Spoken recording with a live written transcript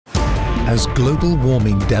As global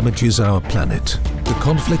warming damages our planet, the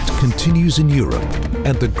conflict continues in Europe,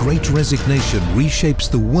 and the Great Resignation reshapes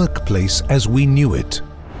the workplace as we knew it.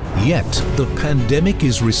 Yet, the pandemic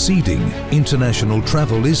is receding, international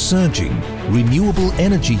travel is surging, renewable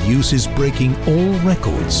energy use is breaking all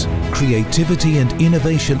records, creativity and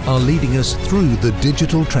innovation are leading us through the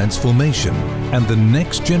digital transformation, and the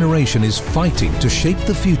next generation is fighting to shape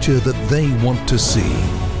the future that they want to see.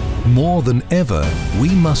 More than ever, we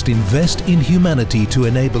must invest in humanity to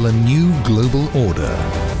enable a new global order.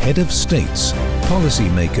 Head of states,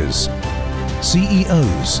 policymakers,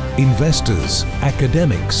 CEOs, investors,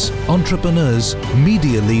 academics, entrepreneurs,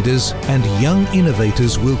 media leaders and young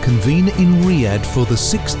innovators will convene in Riyadh for the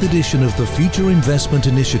 6th edition of the Future Investment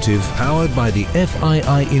Initiative powered by the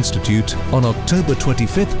FII Institute on October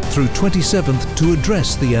 25th through 27th to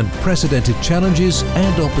address the unprecedented challenges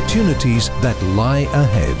and opportunities that lie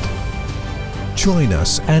ahead. Join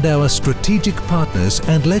us and our strategic partners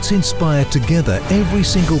and let's inspire together every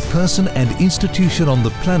single person and institution on the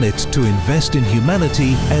planet to invest in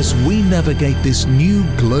humanity as we navigate this new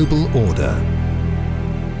global order.